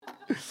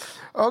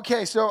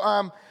Okay,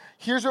 so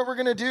here's what we're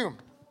going to do.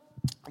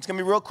 It's going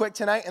to be real quick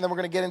tonight, and then we're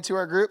going to get into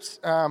our groups.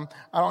 I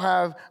don't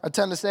have a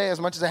ton to say as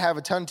much as I have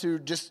a ton to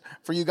just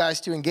for you guys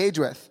to engage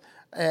with.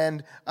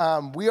 And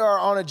we are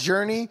on a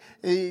journey,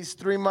 these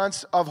 3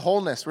 months of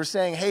wholeness. We're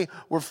saying, hey,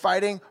 we're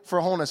fighting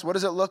for wholeness. What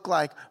does it look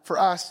like for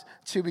us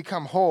to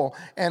become whole?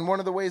 And one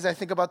of the ways I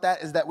think about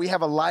that is that we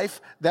have a life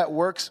that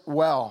works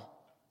well.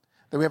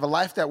 That we have a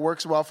life that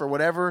works well for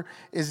whatever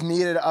is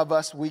needed of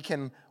us, we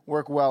can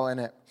work well in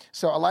it.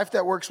 So a life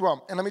that works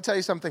well. And let me tell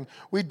you something.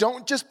 We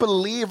don't just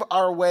believe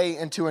our way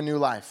into a new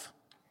life.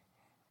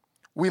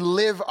 We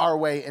live our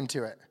way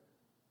into it.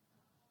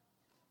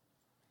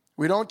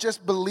 We don't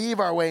just believe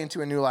our way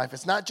into a new life.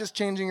 It's not just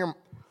changing your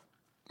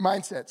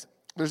mindsets.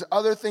 There's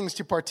other things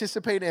to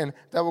participate in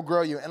that will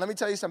grow you. And let me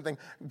tell you something.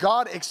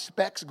 God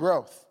expects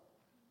growth.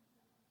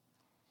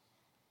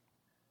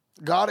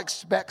 God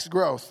expects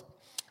growth.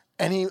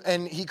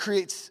 And he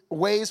creates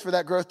ways for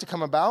that growth to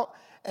come about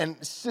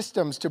and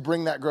systems to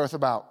bring that growth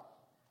about.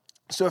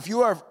 So if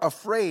you are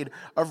afraid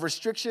of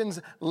restrictions,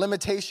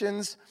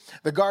 limitations,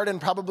 the garden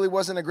probably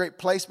wasn't a great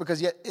place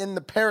because yet in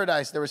the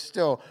paradise there was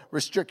still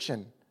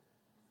restriction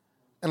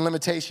and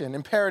limitation.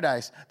 In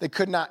paradise, they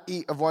could not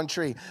eat of one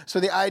tree. So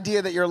the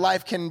idea that your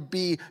life can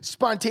be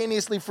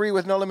spontaneously free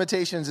with no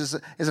limitations is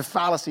a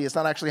fallacy. It's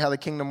not actually how the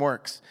kingdom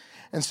works.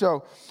 And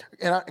so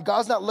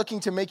God's not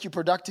looking to make you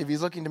productive.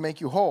 He's looking to make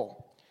you whole.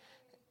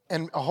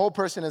 And a whole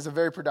person is a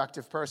very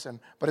productive person.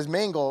 But his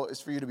main goal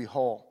is for you to be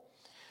whole.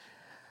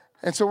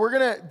 And so we're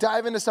going to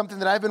dive into something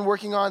that I've been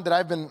working on, that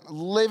I've been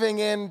living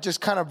in,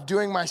 just kind of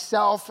doing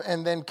myself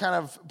and then kind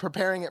of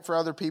preparing it for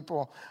other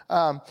people.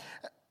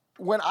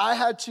 When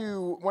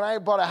I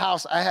bought a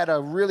house, I had a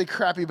really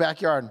crappy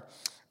backyard.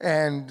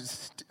 And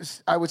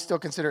I would still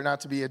consider it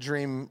not to be a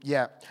dream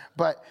yet.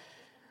 But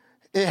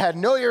it had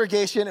no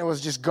irrigation. It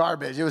was just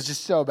garbage. It was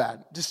just so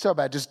bad.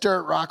 Just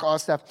dirt, rock, all that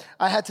stuff.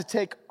 I had to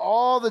take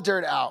all the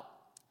dirt out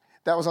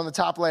that was on the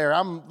top layer.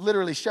 I'm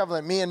literally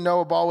shoveling. Me and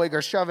Noah Ballwig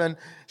are shoveling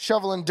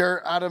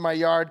dirt out of my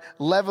yard,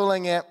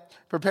 leveling it,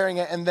 preparing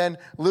it. And then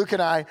Luke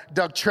and I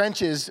dug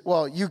trenches.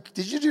 Well,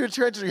 did you do the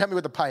trenches or you helped me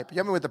with the pipe? You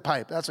helped me with the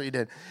pipe. That's what you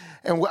did.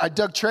 And I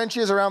dug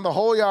trenches around the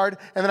whole yard.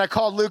 And then I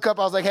called Luke up.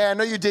 I was like, hey, I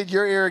know you did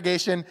your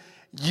irrigation.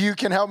 You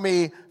can help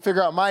me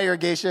figure out my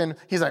irrigation.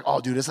 He's like,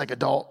 oh, dude, it's like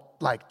adult.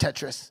 Like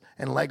Tetris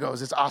and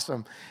Legos. It's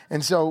awesome.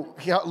 And so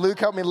Luke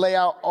helped me lay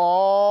out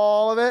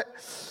all of it.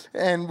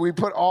 And we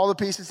put all the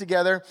pieces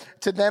together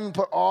to then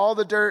put all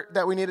the dirt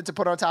that we needed to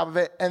put on top of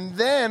it. And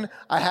then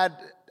I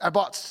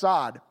bought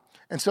sod.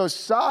 And so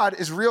sod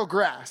is real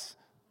grass,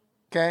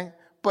 okay?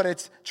 But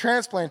it's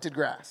transplanted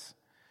grass.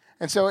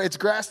 And so it's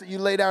grass that you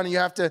lay down and you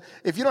have to,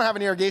 if you don't have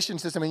an irrigation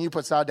system and you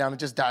put sod down, it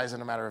just dies in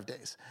a matter of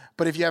days.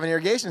 But if you have an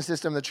irrigation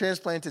system, the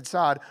transplanted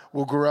sod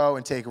will grow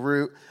and take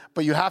root,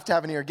 but you have to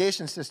have an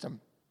irrigation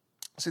system.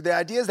 So the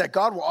idea is that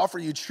God will offer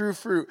you true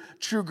fruit,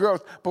 true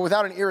growth, but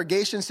without an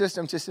irrigation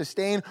system to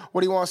sustain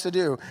what he wants to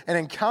do. An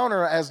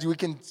encounter, as we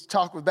can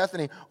talk with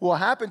Bethany, will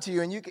happen to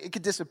you and it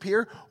could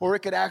disappear, or it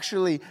could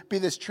actually be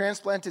this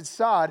transplanted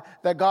sod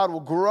that God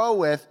will grow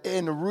with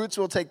and the roots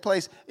will take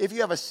place if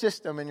you have a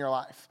system in your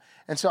life.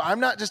 And so I'm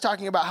not just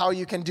talking about how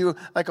you can do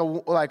like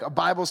a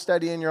Bible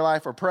study in your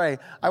life or pray.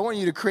 I want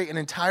you to create an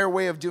entire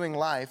way of doing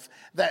life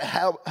that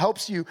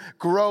helps you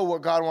grow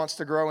what God wants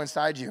to grow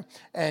inside you.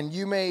 And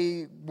you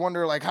may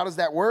wonder, like, how does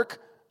that work?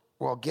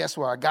 Well, guess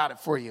what? I got it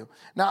for you.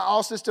 Not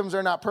all systems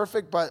are not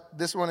perfect, but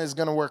this one is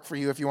going to work for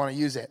you if you want to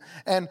use it.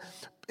 And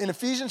in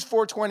Ephesians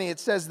 4:20, it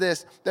says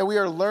this, that we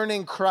are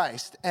learning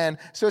Christ. And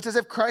so it's as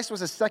if Christ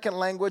was a second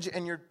language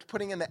and you're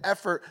putting in the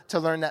effort to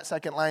learn that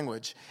second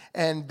language.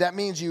 And that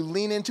means you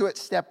lean into it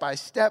step by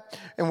step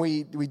and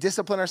we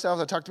discipline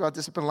ourselves. I talked about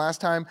discipline last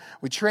time.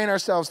 We train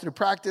ourselves through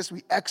practice.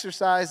 We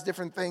exercise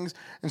different things.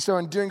 And so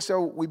in doing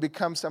so, we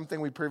become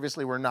something we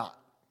previously were not.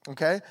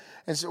 Okay?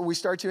 And so we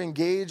start to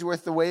engage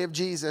with the way of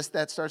Jesus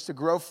that starts to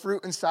grow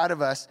fruit inside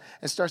of us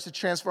and starts to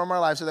transform our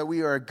lives so that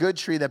we are a good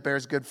tree that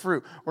bears good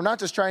fruit. We're not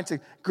just trying to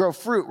grow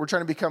fruit. We're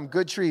trying to become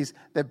good trees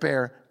that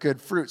bear good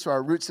fruit. So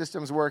our root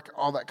systems work,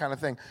 all that kind of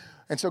thing.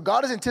 And so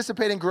God is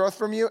anticipating growth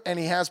from you, and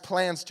he has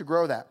plans to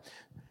grow that.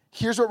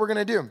 Here's what we're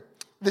going to do.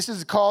 This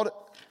is called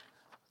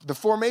the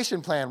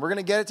formation plan. We're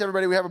going to get it to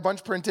everybody. We have a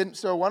bunch printed.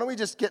 So why don't we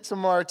just get some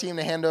of our team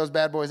to hand those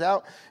bad boys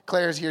out.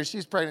 Claire's here.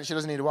 She's pregnant. She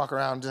doesn't need to walk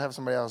around. Just have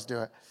somebody else do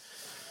it.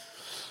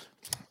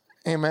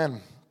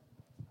 Amen.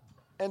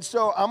 And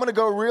so I'm going to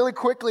go really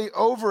quickly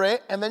over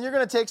it, and then you're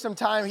going to take some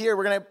time here.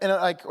 We're going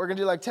to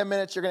do like 10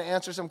 minutes. You're going to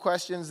answer some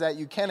questions that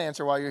you can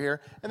answer while you're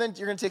here, and then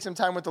you're going to take some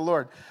time with the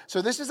Lord.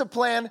 So this is a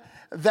plan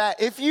that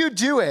if you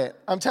do it,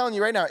 I'm telling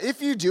you right now,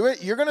 if you do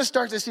it, you're going to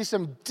start to see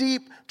some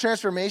deep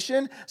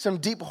transformation, some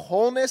deep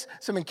wholeness,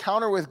 some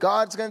encounter with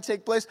God is going to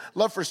take place.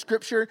 Love for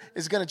Scripture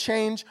is going to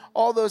change,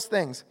 all those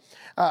things.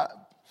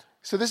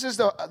 So this is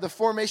the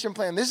formation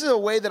plan. This is a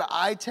way that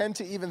I tend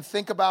to even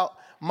think about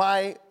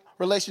my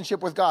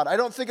relationship with God. I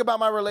don't think about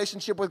my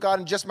relationship with God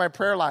in just my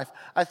prayer life.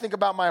 I think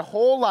about my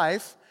whole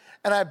life,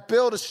 and I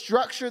build a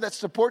structure that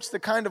supports the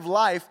kind of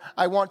life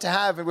I want to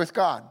have with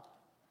God.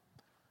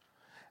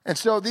 And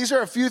so these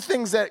are a few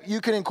things that you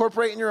can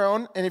incorporate in your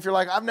own. And if you're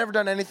like, I've never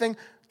done anything,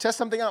 test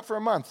something out for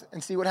a month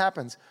and see what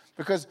happens.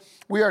 Because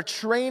we are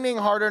training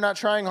harder, not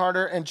trying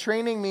harder. And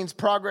training means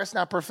progress,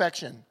 not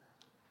perfection.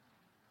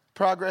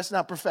 Progress,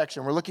 not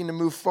perfection. We're looking to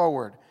move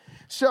forward.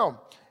 So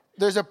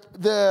there's in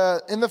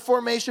the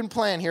formation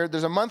plan here,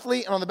 there's a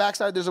monthly, and on the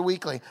backside, there's a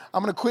weekly.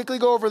 I'm going to quickly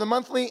go over the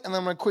monthly, and then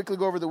I'm going to quickly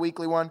go over the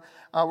weekly one.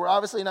 We're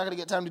obviously not going to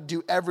get time to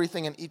do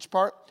everything in each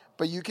part,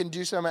 but you can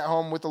do some at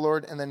home with the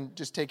Lord and then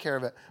just take care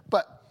of it.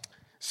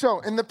 So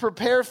in the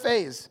prepare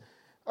phase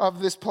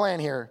of this plan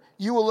here,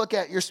 you will look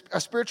at a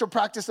spiritual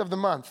practice of the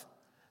month.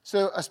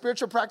 So a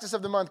spiritual practice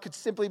of the month could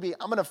simply be,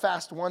 I'm going to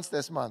fast once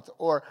this month,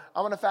 or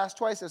I'm going to fast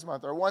twice this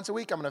month, or once a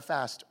week I'm going to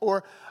fast,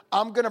 or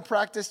I'm going to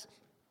practice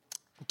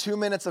 2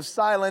 minutes of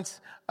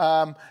silence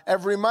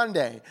every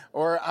Monday,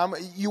 or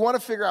you want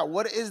to figure out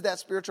what is that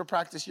spiritual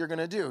practice you're going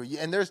to do.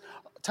 And there's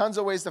tons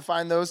of ways to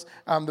find those.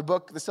 The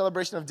book, The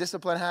Celebration of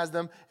Discipline, has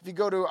them. If you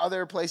go to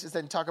other places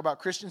that talk about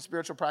Christian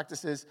spiritual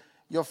practices,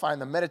 you'll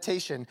find them.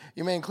 Meditation,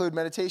 you may include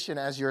meditation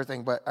as your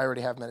thing, but I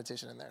already have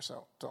meditation in there,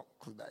 so don't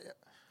include that yet.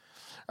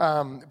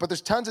 But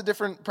there's tons of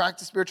different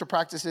spiritual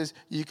practices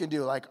you can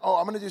do. Like,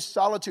 I'm going to do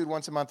solitude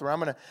once a month, or I'm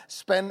going to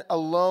spend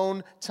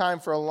alone time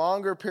for a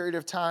longer period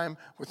of time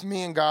with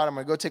me and God. I'm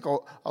going to go take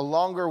a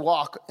longer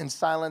walk in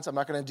silence. I'm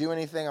not going to do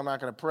anything. I'm not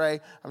going to pray.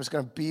 I'm just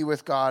going to be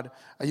with God.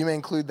 You may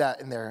include that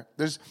in there.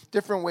 There's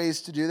different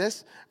ways to do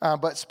this,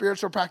 but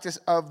spiritual practice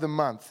of the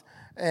month.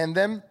 And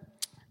then,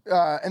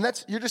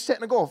 you're just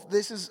setting a goal.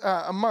 This is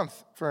a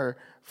month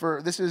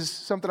this is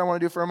something I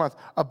want to do for a month.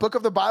 A book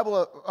of the Bible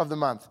of the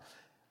month.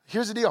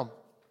 Here's the deal.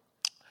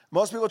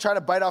 Most people try to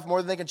bite off more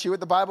than they can chew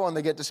with the Bible, and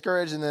they get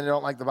discouraged, and then they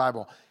don't like the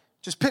Bible.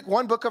 Just pick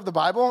one book of the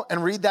Bible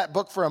and read that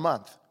book for a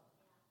month.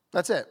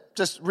 That's it.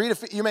 Just read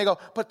you may go,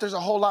 but there's a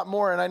whole lot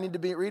more, and I need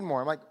to read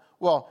more. I'm like,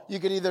 well, you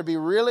could either be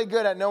really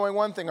good at knowing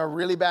one thing or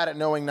really bad at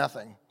knowing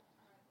nothing.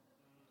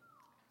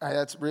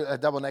 That's a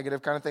double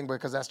negative kind of thing,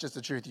 because that's just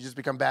the truth. You just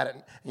become bad at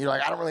it, and you're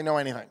like, I don't really know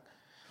anything.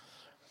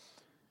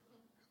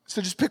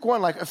 So just pick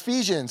one, like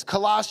Ephesians,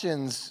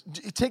 Colossians.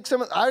 Take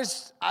some. I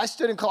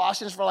stood in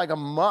Colossians for like a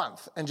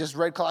month and just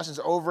read Colossians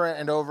over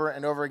and over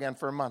and over again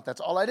for a month.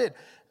 That's all I did.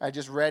 I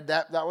just read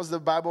that. That was the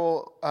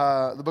Bible,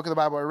 the book of the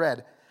Bible I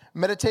read.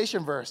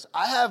 Meditation verse.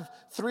 I have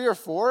 3 or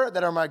 4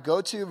 that are my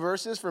go-to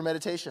verses for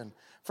meditation.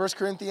 1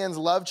 Corinthians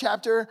love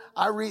chapter.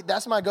 I read.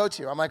 That's my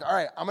go-to. I'm like, all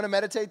right, I'm going to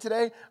meditate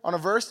today on a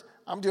verse.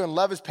 I'm doing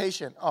love is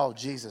patient. Oh,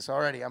 Jesus,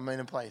 already I'm in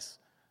a place.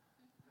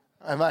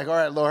 I'm like, all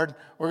right, Lord,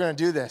 we're going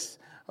to do this.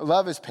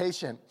 Love is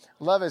patient.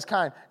 Love is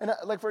kind. And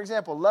like, for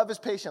example, love is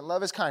patient.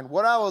 Love is kind.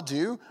 What I will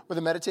do with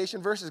a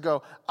meditation verse is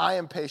go, I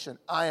am patient.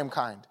 I am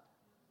kind.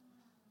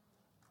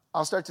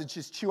 I'll start to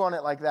just chew on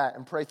it like that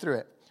and pray through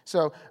it.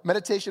 So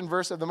meditation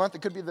verse of the month,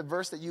 it could be the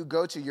verse that you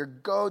go to, your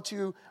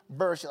go-to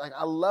verse. You're like,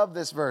 I love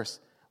this verse.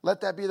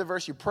 Let that be the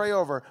verse you pray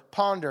over,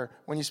 ponder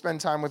when you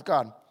spend time with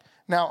God.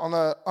 Now, on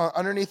the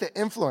underneath the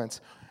influence,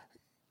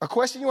 a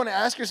question you want to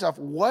ask yourself,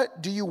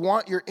 what do you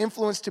want your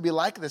influence to be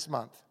like this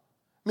month?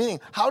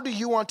 Meaning, how do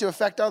you want to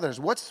affect others?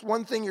 What's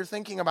one thing you're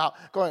thinking about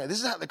going,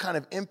 this is the kind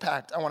of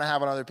impact I want to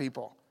have on other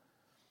people?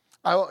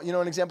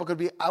 An example could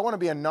be, I want to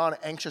be a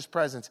non-anxious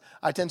presence.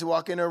 I tend to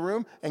walk into a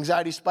room,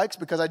 anxiety spikes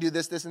because I do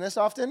this, this, and this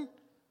often.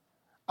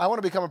 I want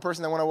to become a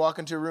person that when I walk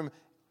into a room,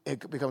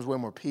 it becomes way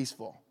more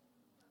peaceful.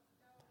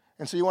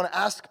 And so you want to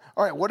ask,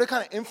 all right, what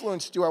kind of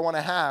influence do I want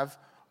to have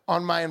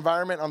on my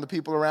environment, on the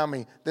people around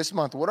me this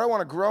month? What do I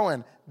want to grow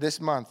in this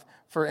month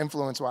for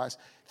influence-wise?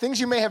 Things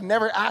you may have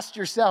never asked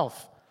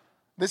yourself.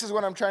 This is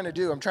what I'm trying to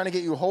do. I'm trying to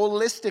get you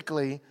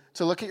holistically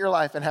to look at your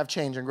life and have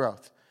change and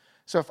growth.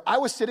 So if I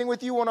was sitting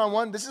with you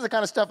one-on-one, this is the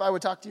kind of stuff I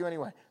would talk to you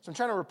anyway. So I'm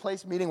trying to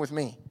replace meeting with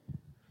me.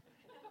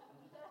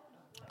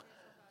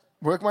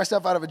 Work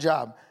myself out of a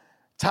job.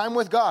 Time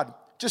with God.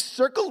 Just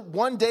circle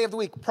one day of the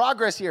week.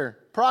 Progress here.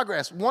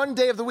 Progress. One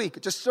day of the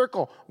week. Just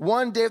circle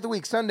one day of the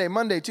week. Sunday,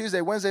 Monday,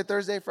 Tuesday, Wednesday,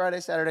 Thursday,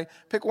 Friday, Saturday.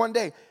 Pick one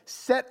day.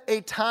 Set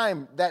a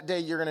time that day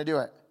you're going to do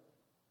it.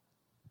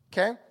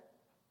 Okay?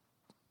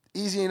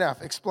 Easy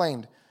enough.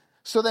 Explained.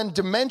 So then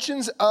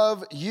dimensions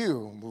of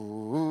you.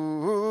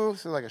 Ooh,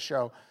 this is like a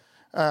show.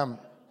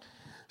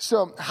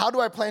 So how do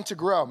I plan to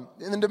grow?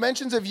 In the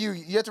dimensions of you,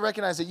 you have to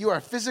recognize that you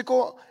are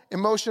physical,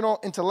 emotional,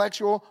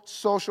 intellectual,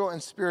 social,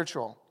 and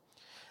spiritual.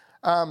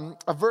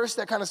 A verse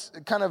that kind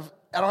of,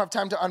 I don't have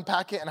time to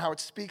unpack it and how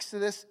it speaks to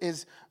this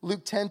is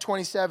Luke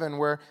 10:27,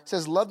 where it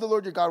says, love the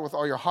Lord your God with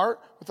all your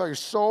heart, with all your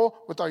soul,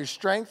 with all your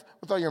strength,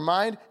 with all your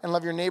mind, and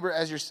love your neighbor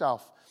as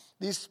yourself.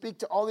 These speak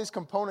to all these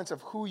components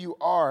of who you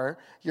are,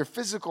 your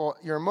physical,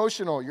 your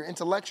emotional, your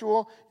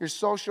intellectual, your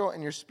social,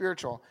 and your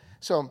spiritual.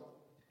 So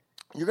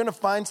you're going to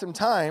find some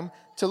time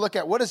to look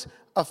at what does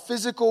a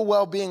physical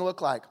well-being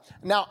look like.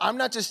 Now, I'm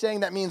not just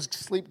saying that means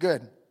sleep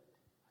good.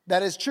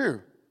 That is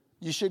true.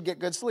 You should get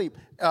good sleep.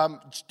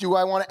 Do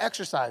I want to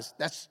exercise?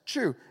 That's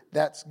true.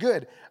 That's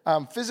good.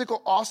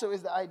 Physical also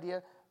is the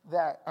idea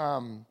that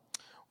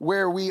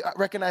where we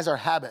recognize our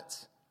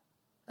habits.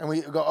 And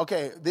we go,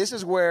 okay, this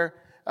is where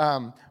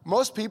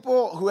most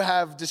people who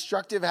have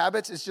destructive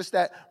habits, it's just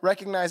that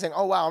recognizing,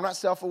 oh, wow, I'm not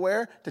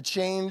self-aware to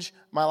change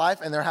my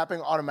life, and they're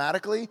happening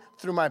automatically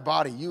through my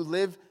body. You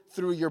live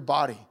through your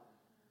body.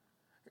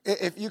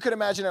 If you could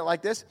imagine it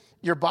like this,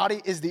 your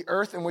body is the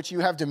earth in which you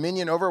have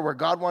dominion over, where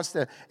God wants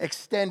to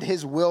extend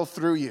his will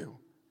through you.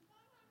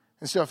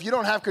 And so if you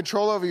don't have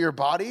control over your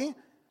body,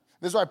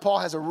 this is why Paul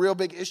has a real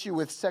big issue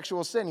with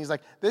sexual sin. He's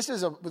like, this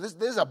is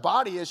a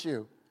body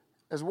issue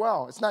as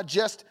well. It's not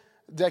just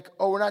like,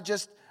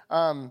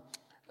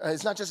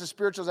 it's not just a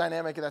spiritual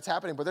dynamic that's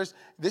happening, but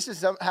this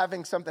is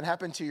having something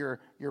happen to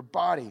your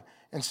body.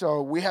 And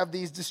so we have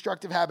these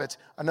destructive habits.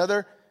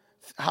 Another,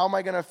 how am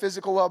I going to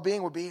physical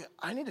well-being would be,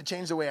 I need to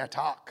change the way I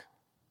talk.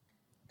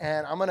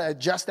 And I'm going to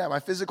adjust that. My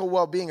physical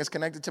well-being is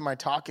connected to my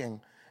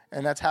talking,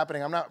 and that's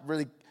happening. I'm not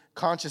really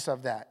conscious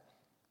of that.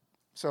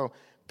 So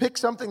pick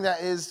something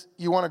that is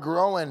you want to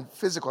grow in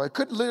physical. It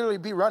could literally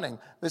be running.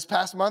 This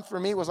past month for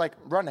me was like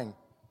running.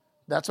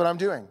 That's what I'm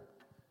doing.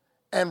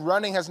 And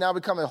running has now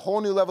become a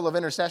whole new level of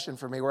intercession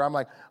for me, where I'm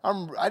like,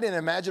 I didn't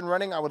imagine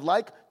running I would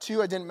like.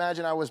 2, I didn't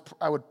imagine I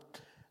would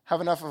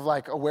have enough of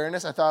like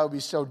awareness. I thought I would be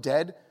so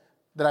dead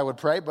that I would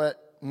pray,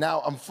 but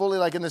now I'm fully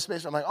like in this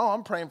space where I'm like, oh,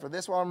 I'm praying for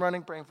this while I'm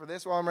running, praying for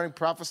this while I'm running,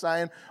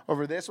 prophesying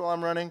over this while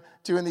I'm running,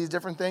 doing these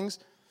different things.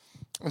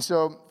 And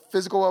so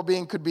physical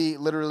well-being could be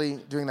literally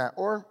doing that,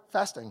 or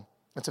fasting.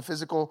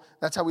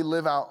 That's how we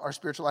live out our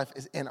spiritual life,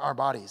 is in our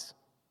bodies.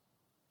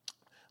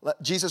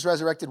 Jesus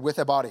resurrected with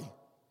a body.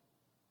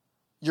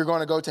 You're going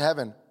to go to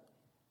heaven,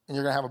 and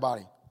you're going to have a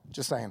body.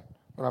 Just saying.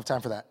 We don't have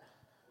time for that.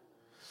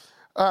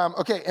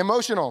 Okay,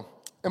 emotional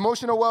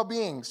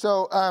well-being.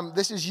 So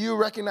this is you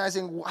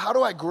recognizing, how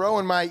do I grow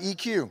in my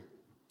EQ,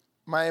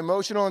 my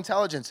emotional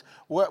intelligence?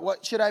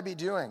 What should I be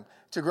doing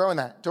to grow in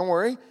that? Don't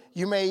worry.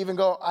 You may even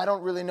go, I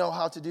don't really know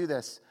how to do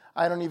this.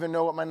 I don't even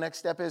know what my next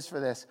step is for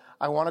this.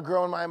 I want to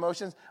grow in my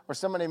emotions. Or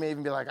somebody may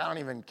even be like, I don't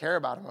even care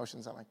about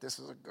emotions. I'm like, this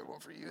is a good one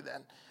for you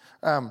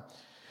then.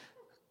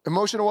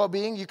 Emotional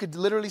well-being, you could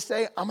literally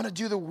say, I'm going to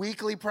do the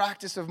weekly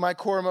practice of my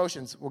core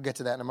emotions. We'll get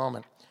to that in a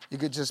moment. You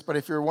could just, but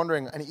if you're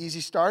wondering, an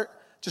easy start,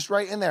 just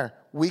write in there,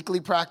 weekly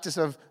practice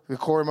of the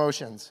core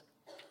emotions.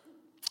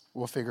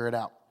 We'll figure it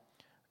out.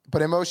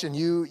 But emotion,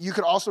 you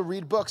could also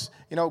read books.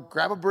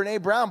 Grab a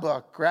Brené Brown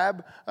book.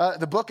 Grab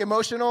the book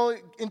Emotional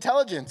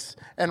Intelligence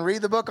and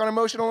read the book on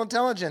emotional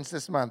intelligence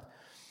this month.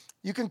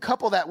 You can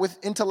couple that with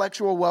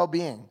intellectual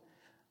well-being.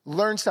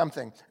 Learn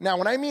something. Now,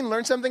 when I mean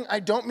learn something, I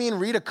don't mean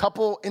read a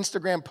couple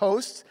Instagram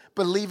posts,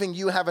 believing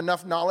you have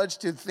enough knowledge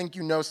to think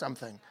you know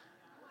something.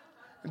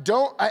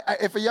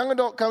 If a young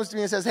adult comes to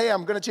me and says, hey,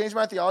 I'm going to change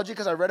my theology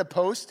because I read a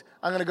post,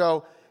 I'm going to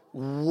go,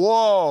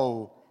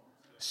 whoa,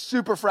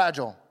 super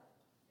fragile.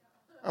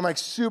 I'm like,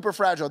 super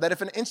fragile. That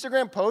if an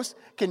Instagram post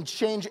can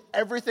change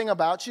everything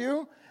about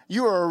you,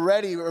 you are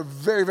already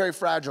very, very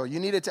fragile. You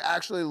needed to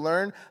actually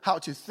learn how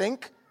to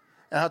think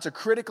and how to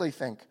critically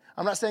think.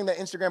 I'm not saying that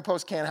Instagram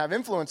posts can't have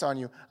influence on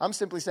you. I'm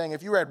simply saying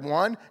if you read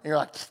one and you're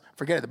like,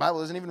 forget it, the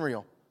Bible isn't even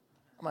real.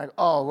 I'm like,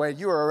 oh, wait,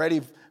 you were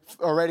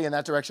already in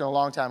that direction a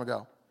long time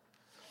ago.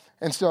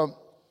 And so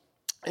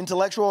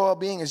intellectual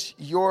well-being is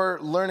your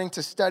learning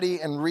to study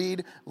and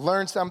read,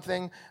 learn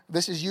something.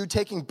 This is you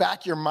taking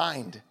back your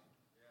mind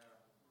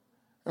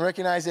and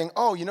recognizing,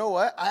 oh, you know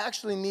what? I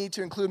actually need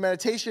to include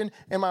meditation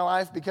in my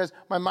life because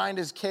my mind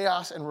is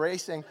chaos and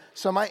racing.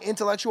 So my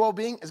intellectual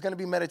well-being is going to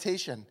be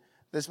meditation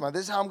this month.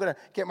 This is how I'm going to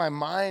get my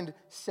mind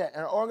set,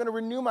 or I'm going to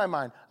renew my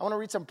mind. I want to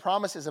read some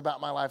promises about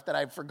my life that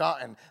I've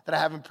forgotten, that I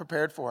haven't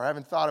prepared for, I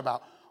haven't thought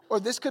about. Or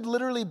this could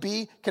literally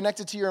be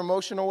connected to your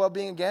emotional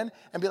well-being again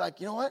and be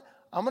like, you know what?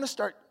 I'm going to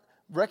start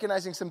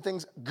recognizing some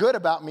things good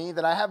about me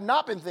that I have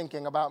not been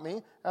thinking about me.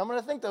 And I'm going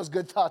to think those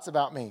good thoughts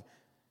about me.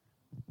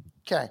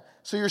 Okay,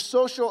 so you're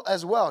social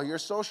as well. You're a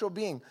social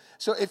being.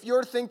 So if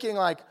you're thinking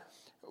like,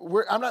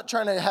 I'm not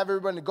trying to have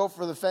everybody go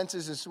for the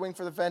fences and swing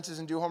for the fences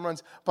and do home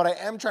runs, but I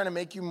am trying to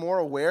make you more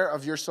aware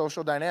of your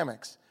social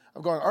dynamics.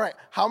 I'm going, all right,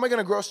 how am I going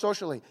to grow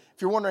socially?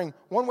 If you're wondering,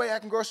 one way I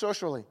can grow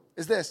socially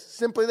is this,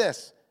 simply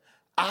this.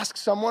 Ask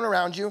someone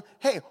around you,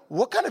 hey,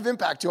 what kind of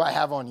impact do I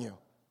have on you?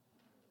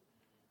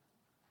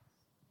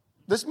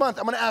 This month,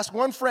 I'm going to ask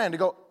one friend to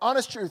go,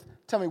 honest truth,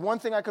 tell me one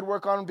thing I could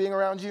work on being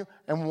around you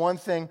and one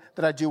thing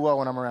that I do well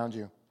when I'm around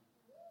you.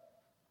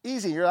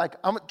 Easy. You're like,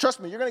 trust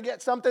me, you're going to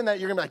get something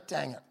that you're going to be like,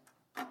 dang it.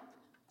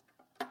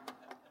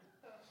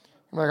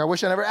 I'm like, I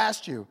wish I never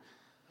asked you.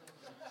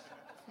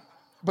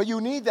 But you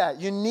need that.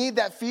 You need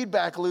that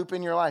feedback loop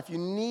in your life. You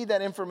need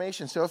that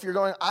information. So if you're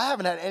going, I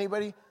haven't had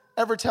anybody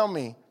ever tell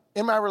me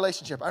in my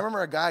relationship. I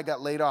remember a guy got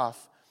laid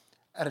off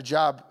at a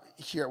job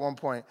here at one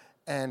point,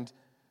 and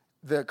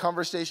the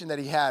conversation that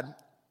he had,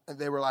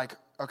 they were like,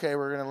 okay,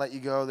 we're going to let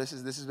you go. This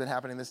has been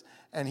happening.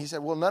 And he said,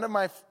 well, none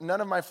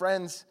of my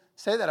friends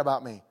say that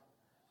about me.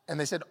 And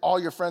they said, all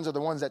your friends are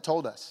the ones that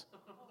told us.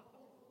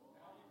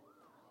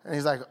 And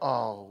he's like,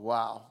 oh,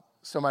 wow.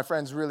 So my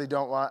friends really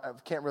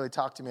can't really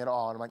talk to me at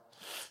all. And I'm like,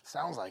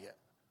 sounds like it.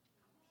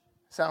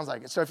 Sounds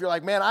like it. So if you're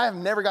like, man, I have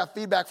never got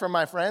feedback from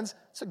my friends,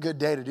 it's a good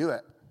day to do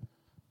it.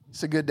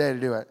 It's a good day to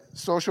do it.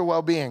 Social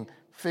well-being,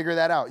 figure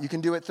that out. You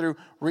can do it through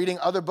reading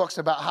other books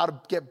about how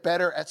to get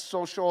better at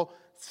social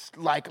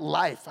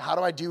life. How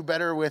do I do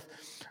better with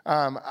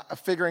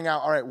figuring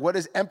out, all right, what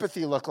does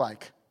empathy look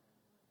like?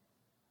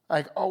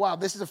 Like, oh, wow,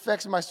 this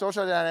affects my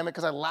social dynamic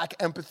because I lack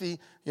empathy.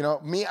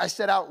 I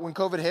set out when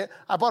COVID hit,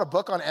 I bought a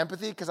book on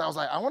empathy because I was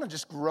like, I want to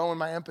just grow in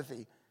my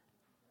empathy.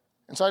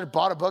 And so I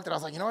bought a book that I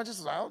was like, I'll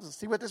just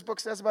see what this book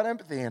says about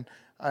empathy. And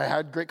I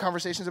had great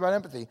conversations about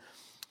empathy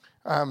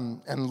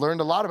and learned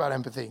a lot about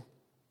empathy.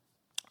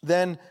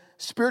 Then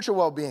spiritual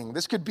well-being.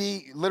 This could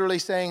be literally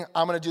saying,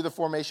 I'm going to do the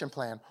formation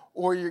plan.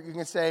 Or you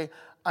can say,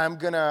 I'm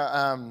going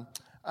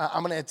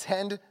to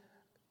attend.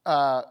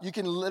 You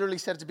can literally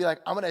set it to be like,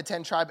 I'm going to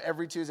attend Tribe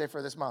every Tuesday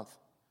for this month.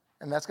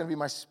 And that's going to be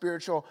my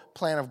spiritual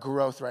plan of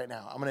growth right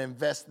now. I'm going to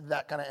invest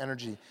that kind of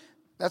energy.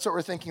 That's what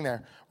we're thinking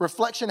there.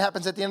 Reflection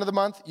happens at the end of the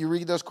month. You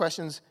read those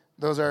questions.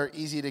 Those are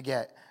easy to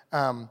get.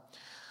 And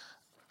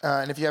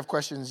if you have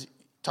questions,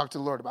 talk to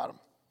the Lord about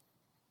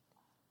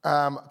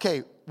them.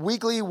 Okay,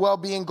 weekly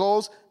well-being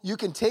goals. You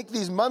can take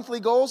these monthly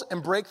goals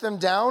and break them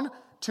down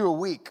to a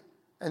week.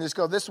 And just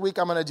go, this week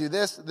I'm going to do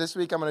this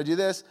week I'm going to do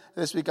this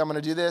week I'm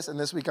going to do this, and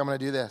this week I'm going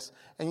to do this.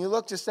 And you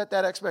look to set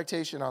that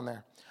expectation on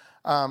there.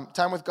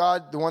 Time with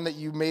God, the one that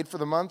you made for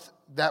the month,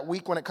 that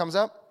week when it comes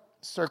up,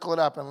 circle it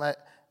up and let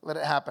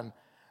it happen.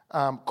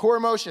 Core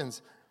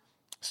emotions.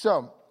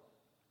 So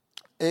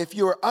if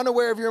you're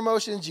unaware of your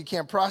emotions, you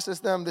can't process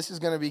them, this is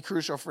going to be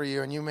crucial for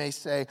you. And you may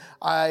say,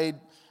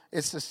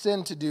 it's a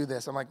sin to do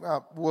this. I'm like,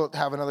 we'll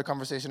have another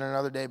conversation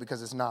another day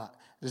because it's not.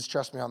 Just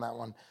trust me on that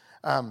one.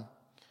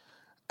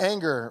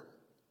 Anger.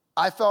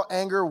 I felt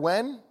anger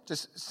when,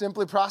 just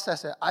simply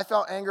process it. I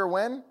felt anger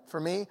when, for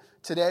me,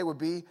 today would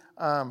be,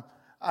 I'm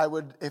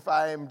going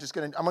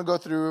to go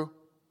through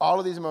all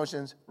of these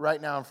emotions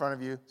right now in front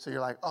of you. So you're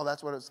like, oh,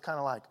 that's what it's kind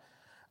of like.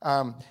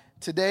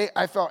 Today,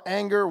 I felt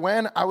anger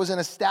when I was in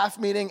a staff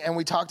meeting and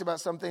we talked about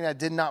something that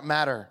did not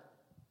matter.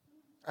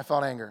 I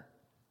felt anger.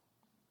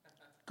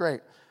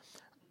 Great.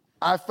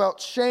 I felt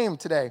shame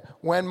today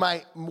when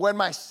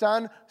my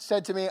son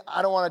said to me,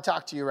 I don't want to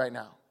talk to you right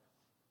now.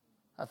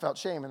 I felt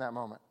shame in that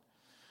moment.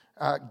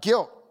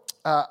 Guilt.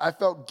 I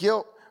felt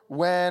guilt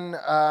when,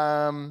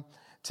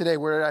 today,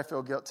 where did I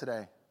feel guilt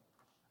today?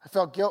 I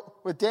felt guilt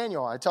with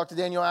Daniel. I talked to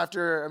Daniel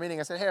after a meeting.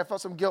 I said, hey, I felt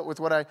some guilt with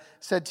what I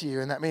said to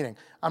you in that meeting.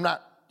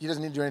 He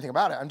doesn't need to do anything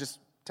about it. I'm just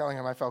telling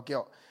him I felt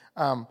guilt.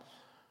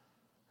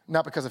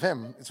 Not because of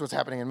him. It's what's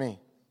happening in me.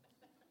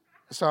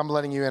 So I'm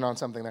letting you in on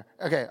something there.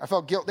 Okay, I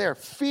felt guilt there.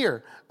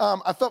 Fear.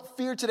 I felt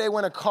fear today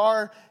when a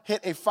car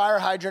hit a fire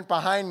hydrant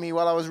behind me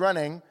while I was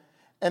running,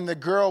 and the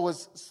girl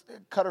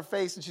cut her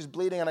face and she's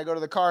bleeding, and I go to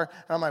the car,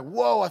 and I'm like,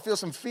 whoa, I feel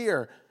some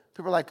fear.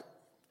 People are like,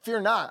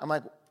 fear not. I'm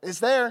like, it's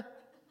there.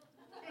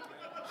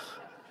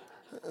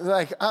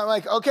 I'm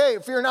like, okay,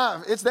 fear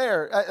not. It's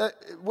there.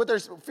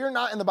 Fear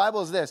not in the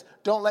Bible is this.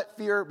 Don't let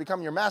fear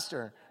become your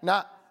master.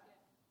 Not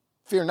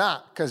fear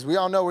not, because we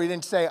all know we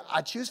didn't say,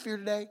 I choose fear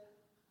today.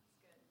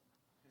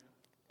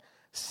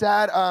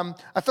 Sad.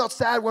 I felt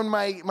sad when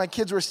my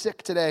kids were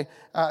sick today,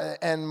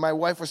 and my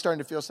wife was starting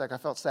to feel sick. I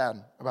felt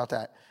sad about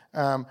that.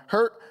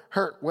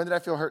 Hurt. When did I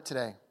feel hurt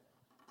today?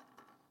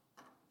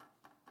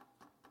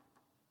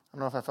 I don't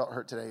know if I felt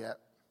hurt today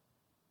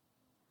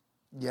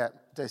yet.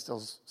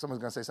 Someone's going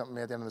to say something to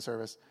me at the end of the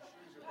service.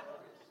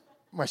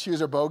 My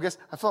shoes are bogus.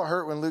 I felt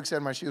hurt when Luke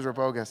said my shoes were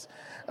bogus.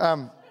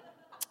 The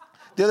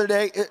other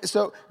day,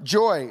 so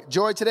joy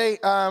today,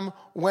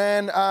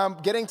 when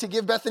getting to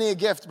give Bethany a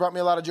gift brought me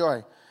a lot of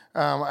joy.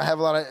 I have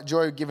a lot of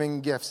joy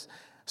giving gifts.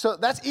 So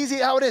that's easy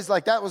how it is.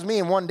 Like that was me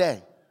in one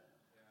day.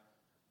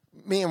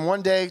 Me in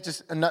one day,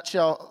 just a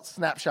nutshell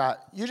snapshot.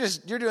 You're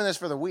doing this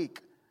for the week.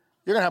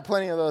 You're going to have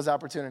plenty of those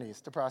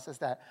opportunities to process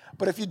that.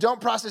 But if you don't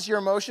process your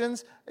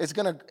emotions, it's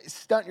going to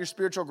stunt your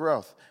spiritual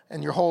growth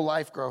and your whole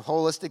life growth.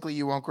 Holistically,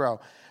 you won't grow.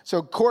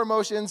 So core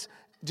emotions,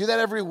 do that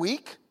every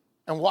week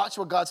and watch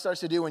what God starts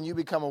to do when you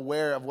become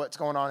aware of what's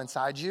going on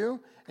inside you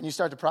and you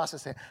start to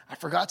process it. I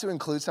forgot to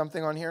include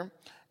something on here,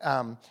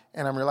 and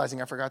I'm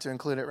realizing I forgot to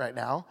include it right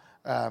now,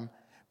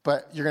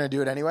 but you're going to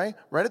do it anyway.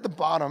 Right at the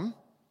bottom,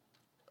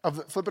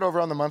 flip it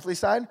over on the monthly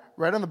side,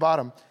 right on the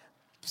bottom,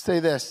 say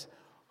this.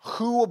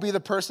 Who will be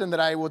the person that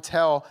I will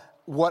tell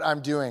what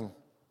I'm doing?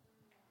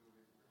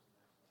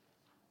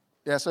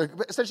 Yeah, so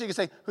essentially you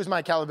can say, who's my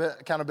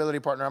accountability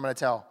partner I'm going to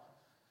tell?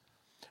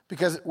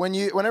 Because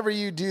whenever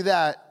you do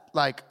that,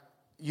 like,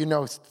 you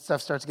know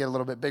stuff starts to get a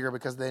little bit bigger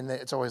because then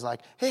it's always like,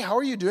 hey, how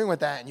are you doing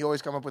with that? And you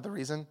always come up with a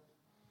reason.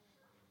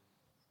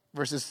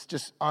 Versus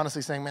just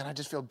honestly saying, man, I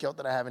just feel guilt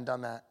that I haven't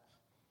done that.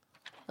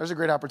 There's a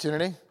great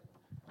opportunity.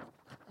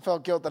 I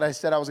felt guilt that I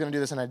said I was going to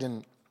do this and I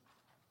didn't.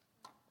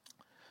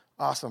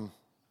 Awesome.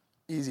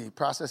 Easy.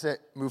 Process it.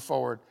 Move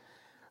forward.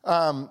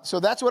 So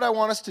that's what I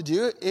want us to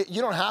do.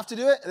 You don't have to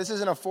do it. This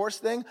isn't a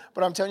forced thing,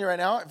 but I'm telling you right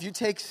now, if you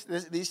take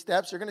these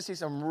steps, you're going to see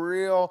some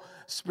real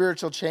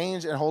spiritual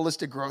change and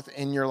holistic growth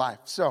in your life.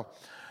 So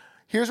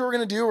Here's what we're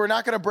going to do. We're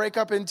not going to break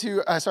up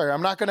into,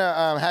 I'm not going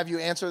to have you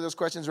answer those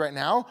questions right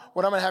now.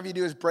 What I'm going to have you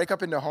do is break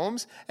up into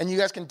homes, and you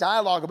guys can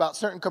dialogue about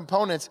certain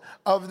components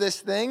of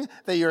this thing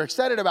that you're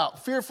excited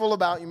about, fearful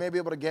about. You may be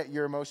able to get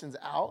your emotions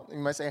out. You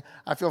might say,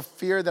 I feel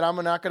fear that I'm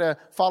not going to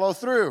follow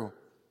through.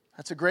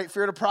 That's a great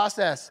fear to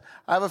process.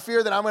 I have a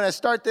fear that I'm going to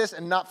start this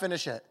and not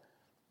finish it.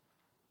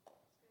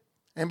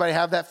 Anybody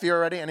have that fear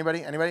already?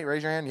 Anybody?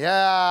 Raise your hand.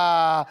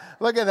 Yeah,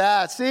 look at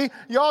that. See,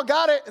 you all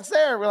got it. It's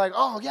there. We're like,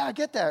 oh, yeah, I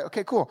get that.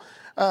 Okay, cool.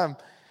 And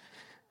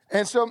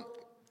so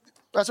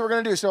that's what we're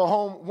going to do. So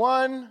home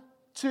 1,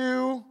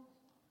 2,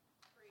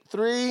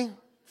 3,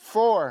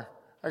 4.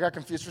 I got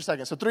confused for a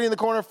second. So 3 in the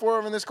corner, 4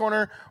 over in this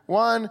corner.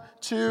 1,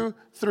 2,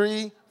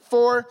 3,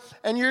 4.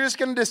 And you're just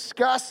going to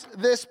discuss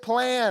this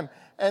plan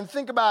and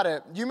think about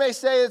it. You may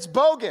say it's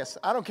bogus.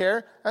 I don't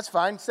care. That's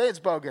fine. Say it's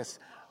bogus.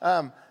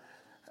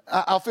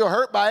 I'll feel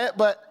hurt by it,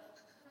 but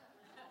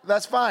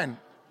that's fine.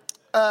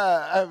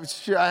 I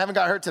haven't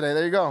got hurt today.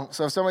 There you go.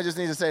 So if somebody just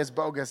needs to say it's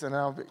bogus, and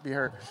I'll be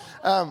hurt.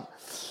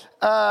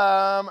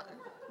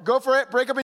 Go for it. Break up.